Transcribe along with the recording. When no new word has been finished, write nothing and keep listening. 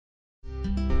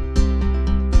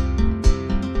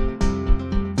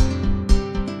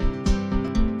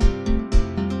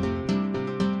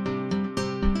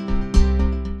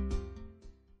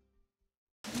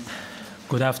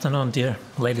Good afternoon, dear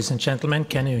ladies and gentlemen.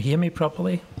 Can you hear me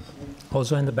properly?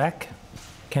 Also in the back?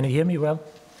 Can you hear me well?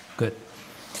 Good.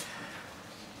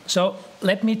 So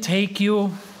let me take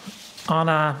you on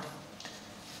a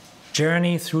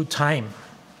journey through time.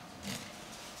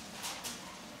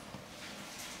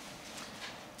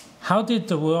 How did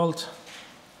the world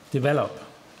develop?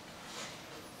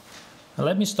 Now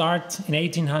let me start in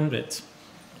 1800.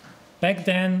 Back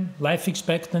then, life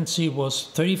expectancy was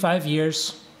 35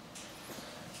 years.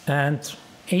 And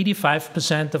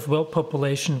 85% of world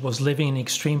population was living in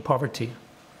extreme poverty.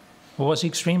 What was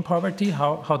extreme poverty?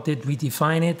 How did we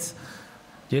define it?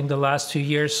 During the last 2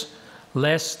 years,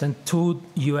 less than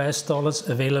 $2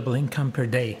 available income per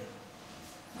day,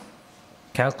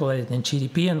 calculated in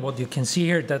GDP. And what you can see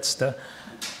here, that's the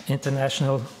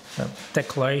international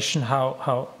declaration,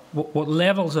 what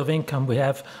levels of income we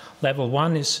have. Level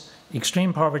 1 is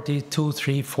extreme poverty, 2,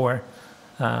 3, 4.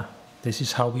 This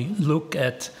is how we look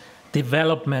at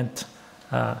development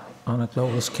on a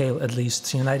global scale, at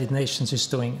least the United Nations is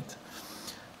doing it.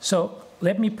 So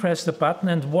let me press the button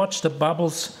and watch the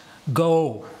bubbles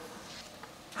go.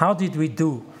 How did we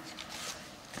do?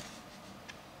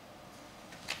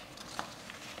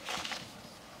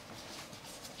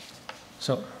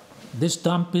 So this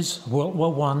dump is World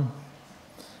War I.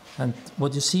 And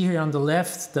what you see here on the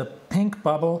left, the pink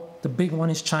bubble, the big one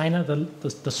is China,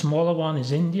 the smaller one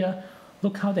is India.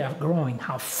 Look how they are growing,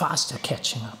 how fast they're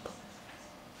catching up.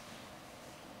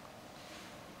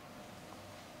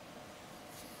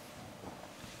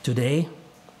 Today,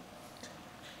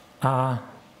 the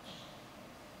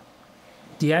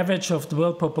average of the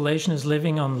world population is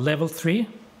living on level 3,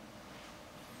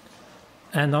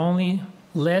 and only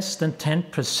less than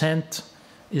 10%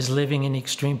 is living in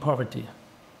extreme poverty.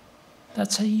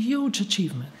 That's a huge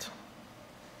achievement.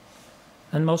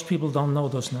 And most people don't know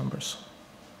those numbers.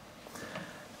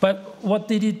 But what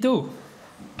did it do?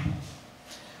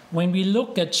 When we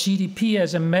look at GDP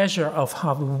as a measure of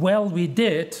how well we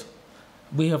did,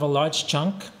 we have a large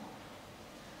chunk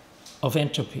of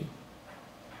entropy.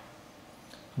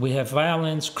 We have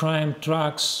violence, crime,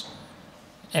 drugs,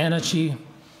 energy,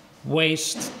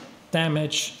 waste,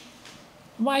 damage.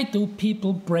 Why do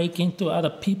people break into other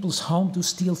people's homes to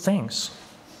steal things?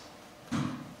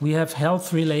 We have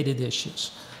health-related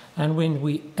issues. And when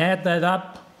we add that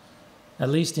up, at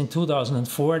least in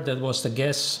 2004, that was the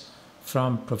guess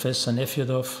from Professor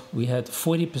Nefyodov, we had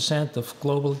 40% of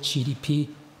global GDP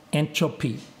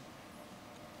entropy.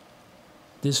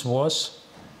 This was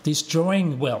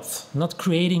destroying wealth, not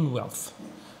creating wealth.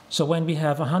 So when we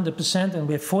have 100% and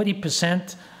we have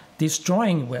 40%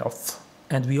 destroying wealth,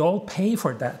 and we all pay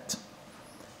for that,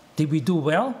 did we do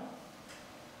well?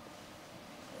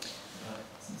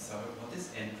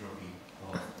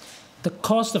 The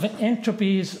cost of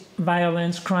entropy is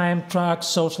violence, crime, drugs,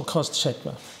 social cost,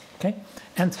 etc. Okay,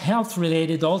 and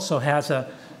health-related also has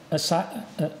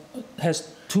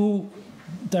has two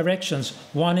directions.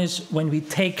 One is when we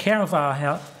take care of our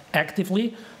health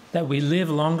actively, that we live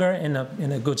longer in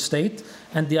a good state,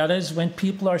 and the other is when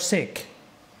people are sick.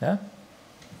 Yeah.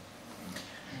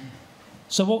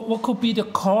 So what could be the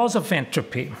cause of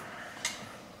entropy?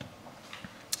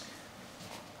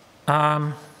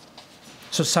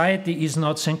 Society is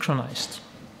not synchronized.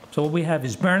 So what we have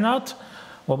is burnout.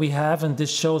 What we have, and this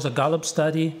shows a Gallup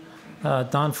study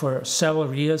done for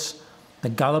several years, the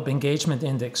Gallup Engagement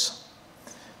Index.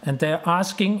 And they're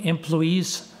asking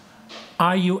employees,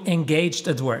 are you engaged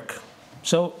at work?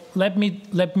 So let me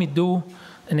do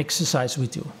an exercise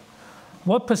with you.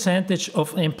 What percentage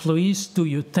of employees do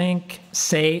you think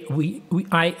say,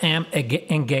 I am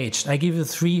engaged? I give you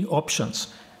 3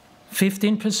 options.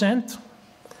 15%,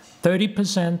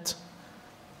 30%,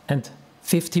 and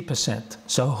 50%.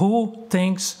 So who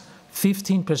thinks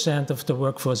 15% of the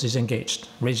workforce is engaged?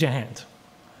 Raise your hand.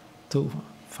 2,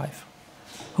 5.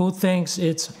 Who thinks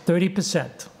it's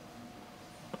 30%?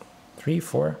 3,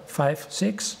 4, 5,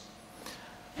 6.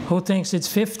 Who thinks it's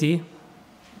 50?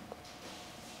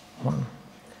 1.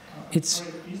 It's.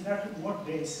 Is that what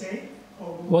they say? Or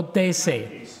what they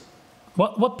say.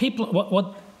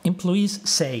 What employees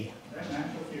say.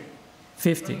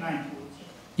 50.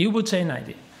 You would say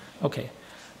 90. Okay.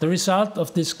 The result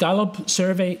of this Gallup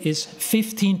survey is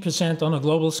 15% on a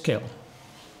global scale.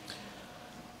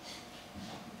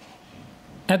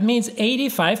 That means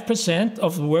 85%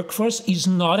 of the workforce is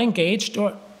not engaged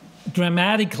or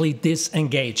dramatically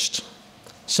disengaged.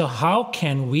 So how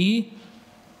can we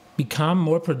become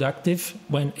more productive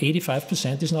when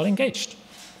 85% is not engaged.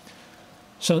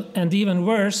 So, and even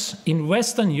worse, in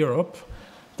Western Europe,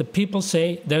 the people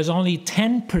say there's only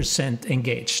 10%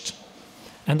 engaged.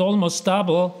 And almost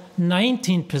double,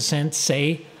 19%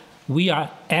 say we are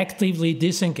actively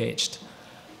disengaged.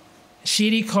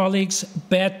 Shitty colleagues,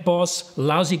 bad boss,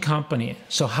 lousy company.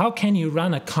 So how can you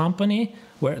run a company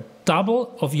where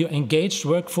double of your engaged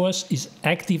workforce is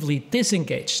actively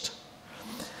disengaged?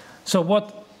 So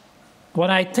what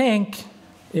I think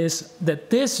is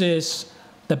that this is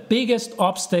the biggest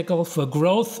obstacle for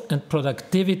growth and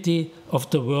productivity of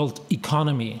the world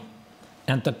economy.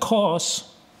 And the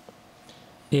cause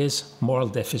is moral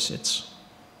deficits.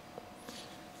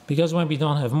 Because when we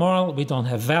don't have moral, we don't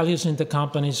have values in the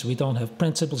companies, we don't have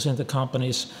principles in the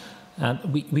companies, and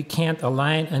we can't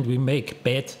align and we make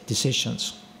bad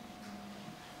decisions.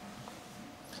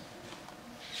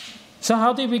 So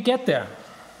how did we get there?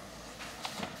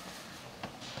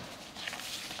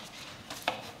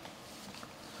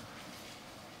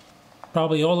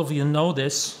 Probably all of you know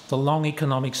this, the long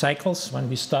economic cycles. When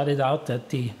we started out at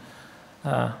the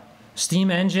steam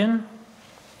engine,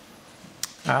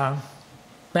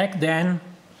 back then,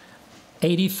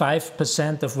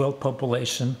 85% of world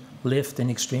population lived in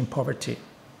extreme poverty.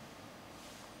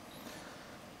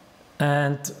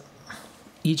 And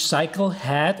each cycle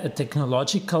had a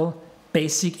technological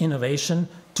basic innovation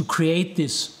to create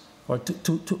this, or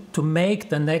to make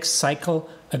the next cycle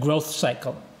a growth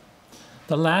cycle.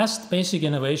 The last basic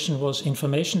innovation was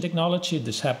information technology.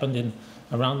 This happened in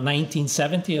around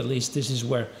 1970, at least this is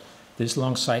where this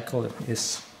long cycle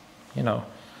is,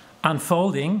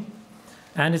 unfolding,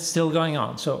 and it's still going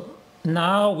on. So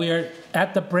now we're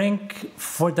at the brink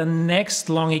for the next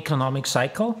long economic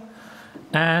cycle.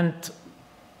 And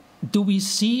do we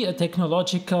see a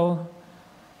technological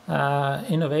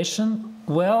innovation?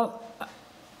 Well,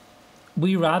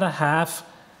 we rather have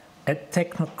a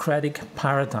technocratic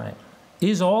paradigm.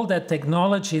 Is all that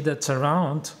technology that's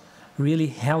around really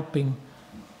helping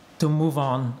to move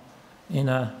on in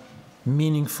a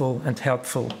meaningful and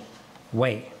helpful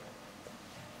way?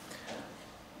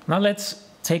 Now let's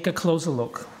take a closer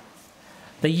look.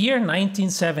 The year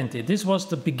 1970, this was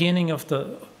the beginning of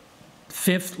the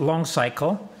fifth long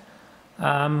cycle.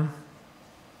 The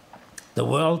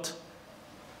world,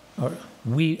 or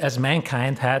we as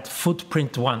mankind, had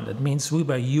footprint 1. That means we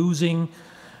were using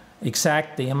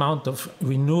exact the amount of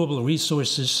renewable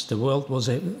resources the world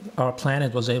our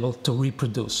planet was able to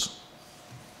reproduce.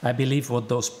 I believe what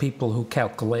those people who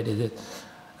calculated it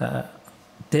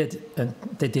did, and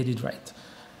they did it right.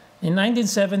 In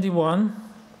 1971,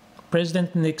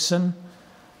 President Nixon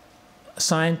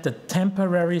signed the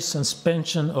temporary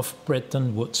suspension of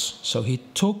Bretton Woods. So he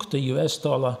took the US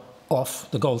dollar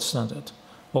off the gold standard.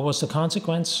 What was the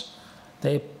consequence?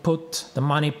 They put the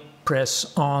money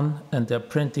press on, and they're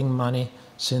printing money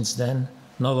since then.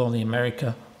 Not only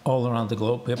America, all around the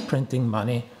globe, we're printing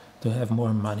money to have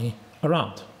more money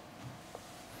around.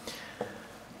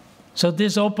 So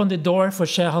this opened the door for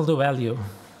shareholder value.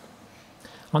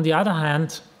 On the other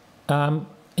hand,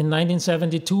 in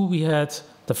 1972, we had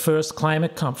the first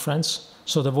climate conference,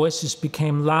 so the voices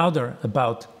became louder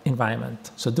about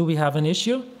environment. So do we have an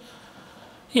issue?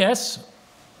 Yes.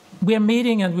 We are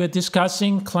meeting and we're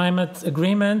discussing climate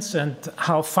agreements and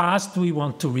how fast we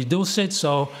want to reduce it.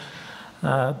 So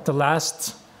the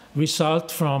last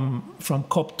result from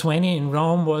COP20 in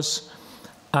Rome was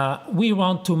we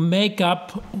want to make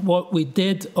up what we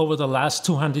did over the last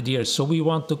 200 years. So we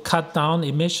want to cut down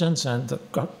emissions and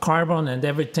carbon and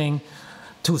everything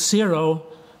to zero.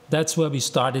 That's where we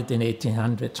started in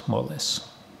 1800, more or less.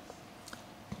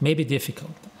 Maybe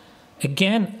difficult.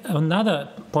 Again, another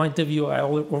point of view, I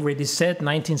already said,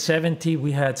 1970,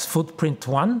 we had footprint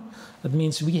 1. That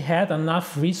means we had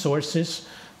enough resources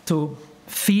to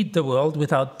feed the world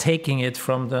without taking it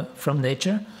from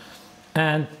nature.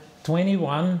 And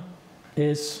 21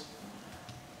 is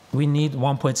we need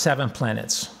 1.7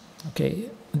 planets. Okay,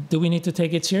 do we need to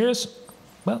take it serious?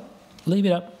 Well, leave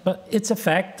it up. But it's a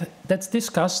fact that's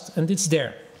discussed and it's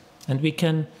there. And we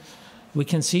can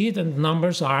see it, and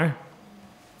numbers are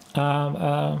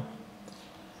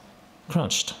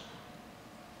crunched.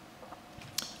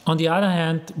 On the other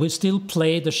hand, we still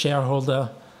play the shareholder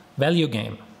value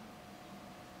game.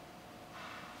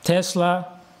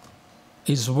 Tesla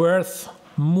is worth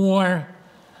more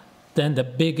than the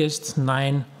biggest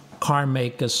 9 car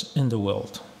makers in the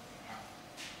world.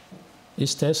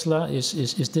 Is Tesla, is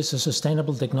this a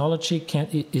sustainable technology?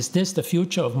 Is this the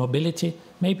future of mobility?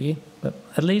 Maybe, but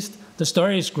at least the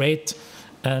story is great.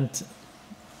 And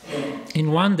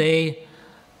on one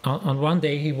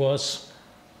day he was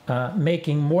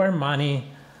making more money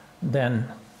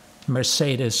than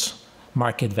Mercedes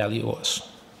market value was.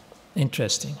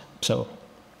 Interesting. So,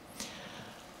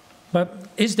 but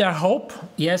is there hope?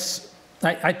 Yes,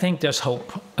 I think there's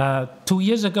hope. 2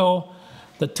 years ago,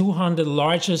 the 200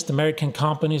 largest American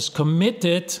companies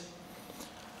committed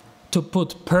to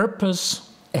put purpose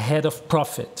ahead of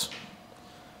profit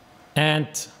and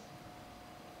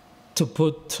to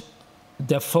put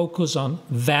their focus on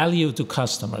value to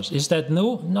customers. Is that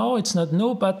new? No, it's not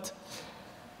new, but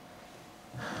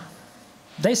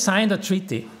they signed a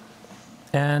treaty,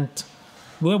 and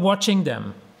we're watching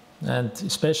them, and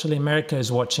especially America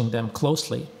is watching them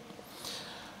closely.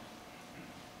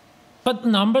 But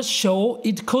numbers show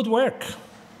it could work.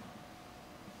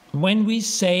 When we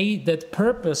say that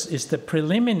purpose is the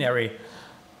preliminary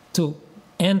to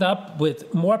end up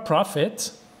with more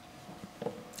profit,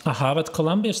 a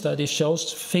Harvard-Columbia study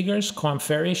shows figures, Korn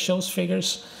Ferry shows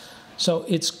figures. So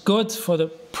it's good for the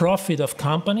profit of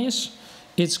companies,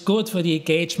 it's good for the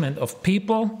engagement of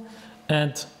people,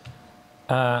 and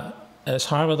as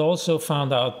Harvard also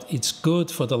found out, it's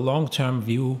good for the long-term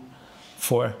view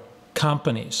for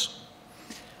companies.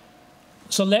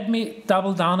 So let me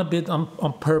double down a bit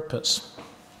on purpose.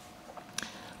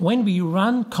 When we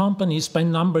run companies by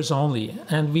numbers only,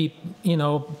 and we,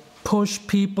 push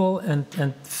people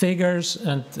and figures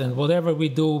and whatever we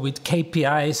do with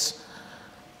KPIs,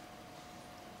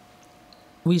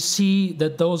 we see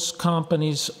that those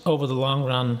companies over the long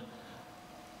run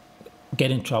get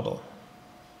in trouble.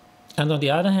 And on the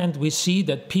other hand, we see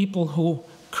that people who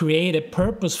create a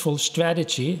purposeful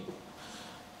strategy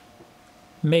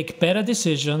make better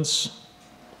decisions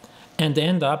and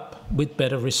end up with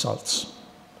better results.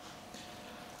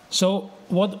 So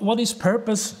what is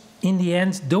purpose in the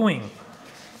end doing?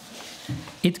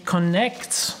 It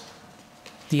connects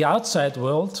the outside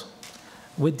world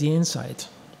with the inside.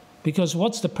 Because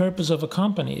what's the purpose of a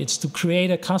company? It's to create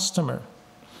a customer.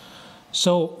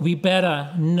 So we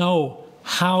better know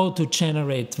how to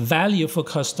generate value for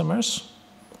customers.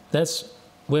 That's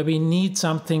where we need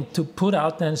something to put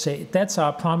out there and say, that's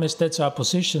our promise, that's our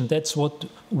position, that's what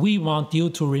we want you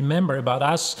to remember about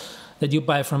us, that you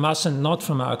buy from us and not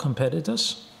from our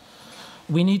competitors.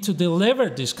 We need to deliver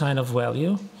this kind of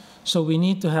value, so we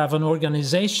need to have an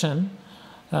organization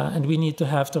and we need to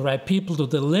have the right people to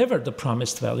deliver the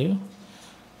promised value,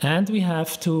 and we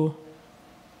have to,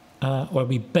 or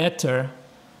we better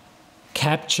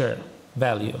capture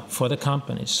value for the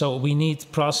companies. So we need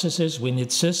processes, we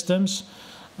need systems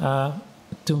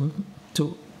to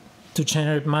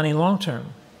generate money long term.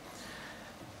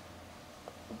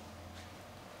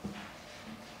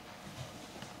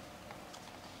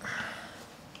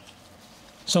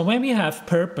 So when we have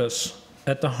purpose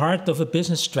at the heart of a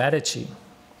business strategy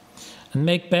and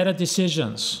make better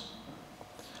decisions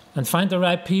and find the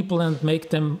right people and make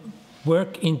them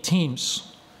work in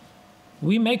teams,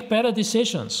 we make better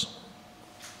decisions.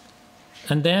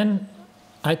 And then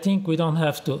I think we don't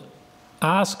have to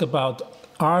ask about,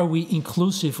 are we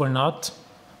inclusive or not?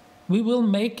 We will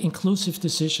make inclusive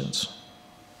decisions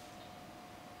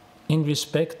in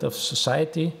respect of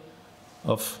society,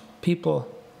 of people,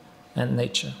 and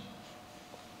nature.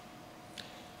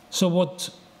 So what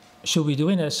should we do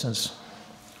in essence?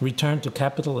 Return to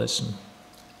capitalism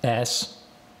as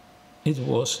it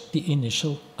was the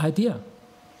initial idea.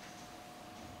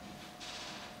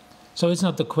 So it's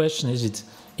not the question, is it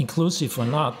inclusive or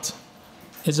not?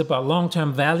 It's about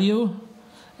long-term value,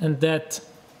 and that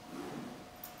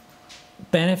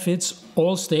benefits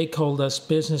all stakeholders,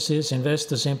 businesses,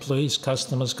 investors, employees,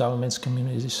 customers, governments,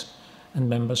 communities, and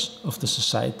members of the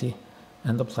society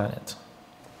and the planet.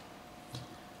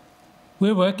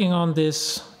 We're working on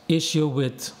this issue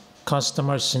with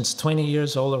customers since 20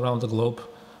 years all around the globe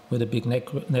with a big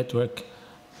network,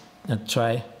 and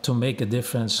try to make a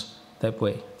difference that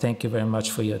way. Thank you very much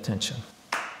for your attention.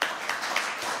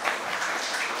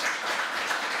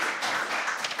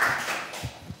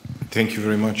 Thank you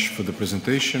very much for the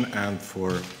presentation and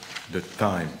for the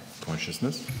time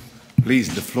consciousness.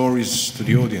 Please, the floor is to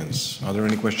the audience. Are there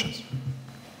any questions?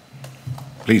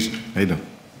 Please, Aidan.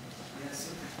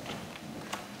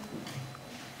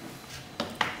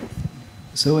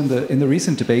 So in the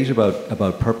recent debate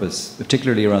about purpose,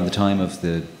 particularly around the time of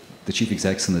the chief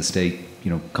execs in the state,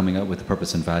 coming out with the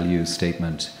purpose and value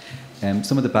statement,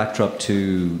 some of the backdrop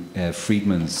to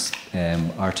Friedman's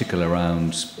article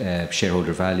around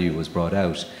shareholder value was brought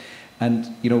out. And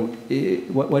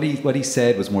what he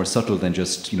said was more subtle than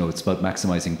just it's about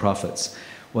maximizing profits.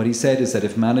 What he said is that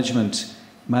if management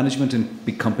in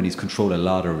big companies control a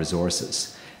lot of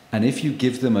resources, and if you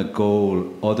give them a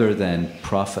goal other than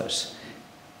profit,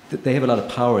 they have a lot of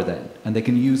power then, and they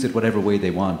can use it whatever way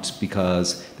they want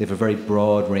because they have a very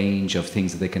broad range of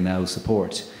things that they can now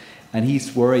support. And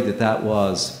he's worried that that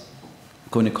was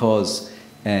going to cause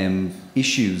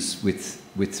issues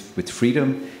with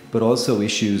freedom, but also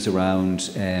issues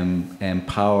around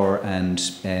power and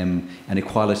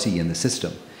equality in the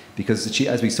system. Because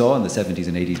as we saw in the 70s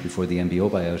and 80s before the MBO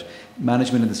buyout,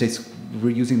 management in the States were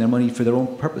using their money for their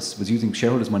own purpose, was using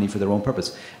shareholders' money for their own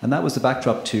purpose. And that was the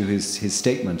backdrop to his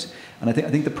statement. And I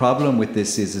think the problem with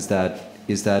this is that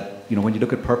when you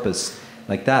look at purpose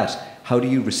like that, how do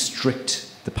you restrict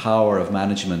the power of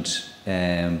management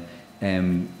when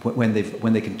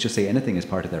they can just say anything as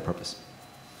part of their purpose?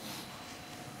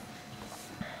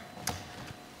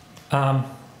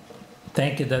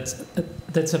 Thank you.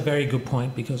 That's a very good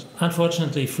point, because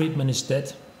unfortunately Friedman is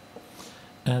dead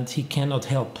and he cannot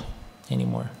help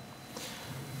anymore.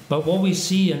 But what we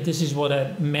see, and this is what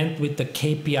I meant with the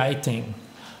KPI thing,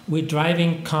 we're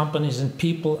driving companies and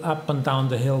people up and down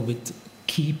the hill with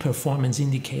key performance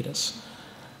indicators.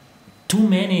 Too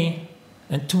many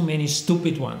and too many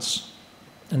stupid ones.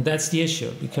 And that's the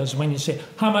issue, because when you say,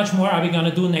 how much more are we going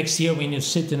to do next year when you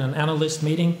sit in an analyst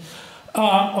meeting?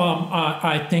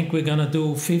 I think we're going to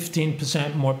do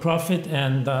 15% more profit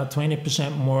and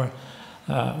 20% more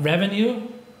revenue.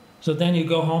 So then you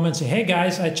go home and say, hey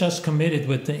guys, I just committed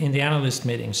in the analyst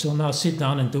meeting, so now sit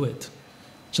down and do it.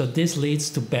 So this leads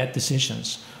to bad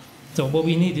decisions. So what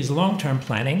we need is long-term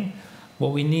planning.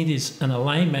 What we need is an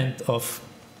alignment of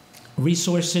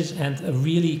resources and a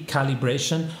really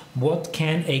calibration. What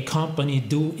can a company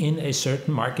do in a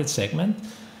certain market segment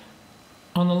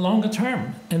on a longer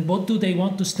term, and what do they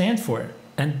want to stand for?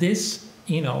 And this,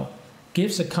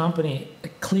 gives a company a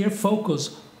clear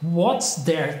focus. What's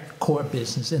their core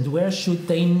business and where should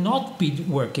they not be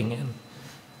working in?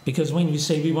 Because when we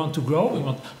say we want to grow, we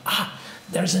want,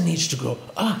 there's a niche to grow.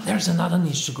 There's another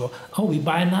niche to grow. We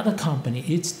buy another company.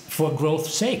 It's for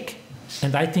growth's sake.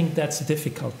 And I think that's a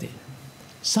difficulty.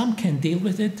 Some can deal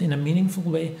with it in a meaningful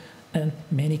way and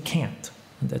many can't.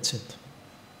 And that's it.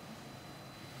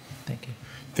 Thank you.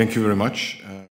 Thank you very much.